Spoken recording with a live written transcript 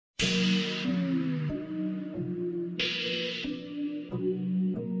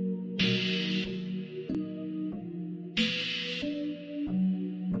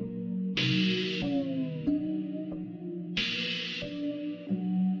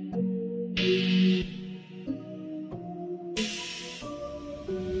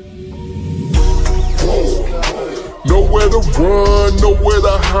to run, nowhere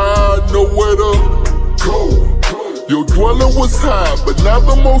to hide, nowhere to go. Your dwelling was high, but now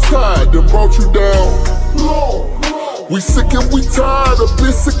the Most High done brought you down low. We sick and we tired, a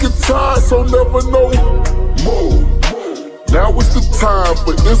bit sick and tired, so never know more. Now it's the time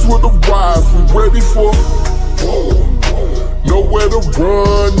for Israel to rise, we ready for war. Nowhere to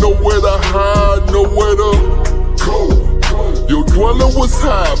run, nowhere to hide, nowhere to go. Your dwelling was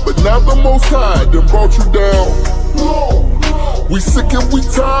high, but now the Most High done brought you down low. We sick and we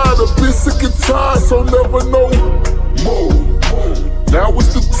tired, a bit sick and tired, so never know more. Now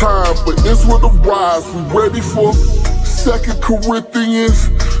it's the time for Israel to rise, we ready for 2 Corinthians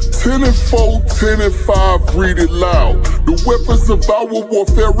 10:4, 10:5, read it loud. The weapons of our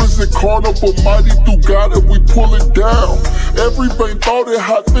warfare isn't carnal, but mighty through God, and we pull it down. Every vain thought and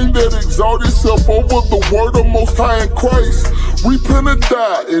high thing that exalt itself over the word of Most High in Christ. Repent and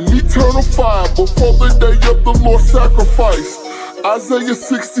die in eternal fire before the day of the Lord's sacrifice. Isaiah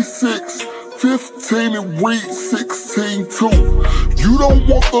 66:15 and read 16:2. You don't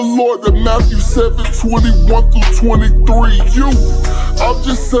want the Lord in Matthew 7:21-23. I'm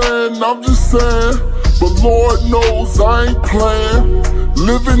just saying, but Lord knows I ain't playing.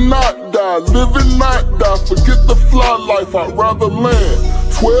 Live and not die, live and not die. Forget the fly life, I'd rather land.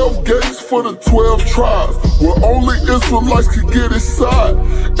 12 gates for the 12 tribes, where only Israelites can get inside.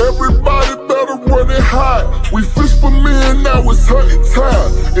 Everybody better run and hide. We fish for men, now it's hunting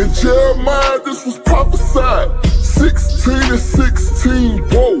time. In Jeremiah, this was prophesied. 16:16,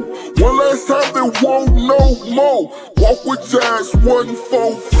 whoa. One last time, then whoa, no more. Walk with giants,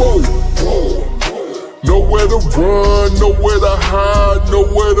 144. Nowhere to run, nowhere to hide,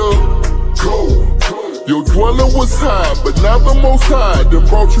 nowhere to go. Your dwelling was high, but now the Most High done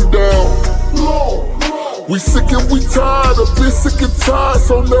brought you down low. We sick and we tired, a bit sick and tired,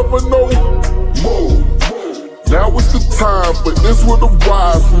 so never know more. Now it's the time for Israel to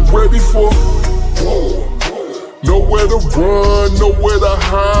rise, we ready for war. Nowhere to run, nowhere to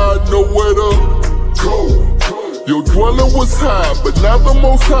hide, nowhere to go. Your dwelling was high, but now the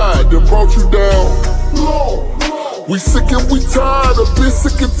Most High done brought you down low. We sick and we tired, a bit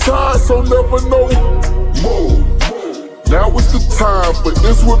sick and tired, so never know more. Now it's the time for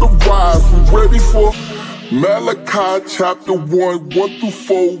Israel to rise, we ready for Malachi chapter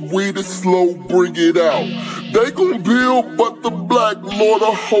 1:1-4, read it slow, bring it out. They gon' build, but the black Lord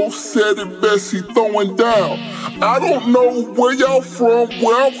of hosts said it best, he throwing down. I don't know where y'all from,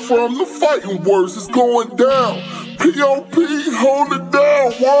 where I'm from, the fighting words is going down. P.O.P. hold it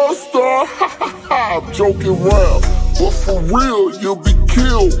down, World Star, ha ha ha, I'm joking round. But for real, you'll be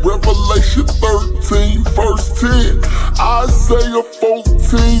killed. Revelation 13, verse 10. Isaiah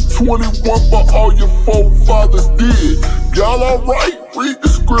 14:21, for all your forefathers did. Y'all alright? Read the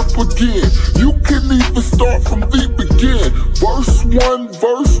script again. You can even start from the beginning. Verse 1,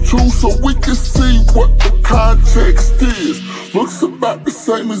 verse 2, so we can see what the context is. Looks about the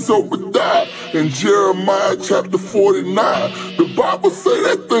same as Obadiah in Jeremiah chapter 49. The Bible say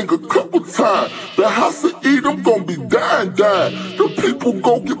that thing a couple times. The house of Edom gon' be dying. The people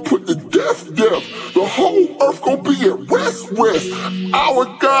gon' get put to death. The whole earth gon' be at rest. Our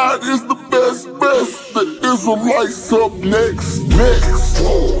God is the best. The Israelites up next.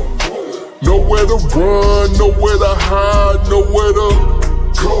 Nowhere to run, nowhere to hide, nowhere to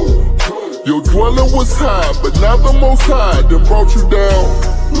go. Your dwelling was high, but now the Most High done brought you down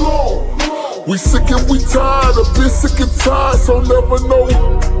low. We sick and we tired, a bit sick and tired, so never know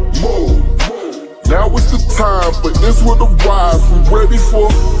more. Now it's the time for Israel to rise, we ready for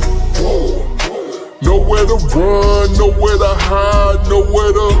war. Nowhere to run, nowhere to hide,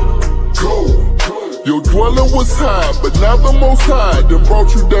 nowhere to go. Your dwelling was high, but now the Most High done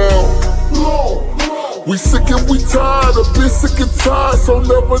brought you down low. We sick and we tired, a bit sick and tired, so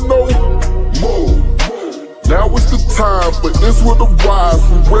never know more. Now it's the time for Israel to rise,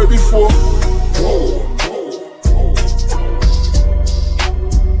 we ready for war.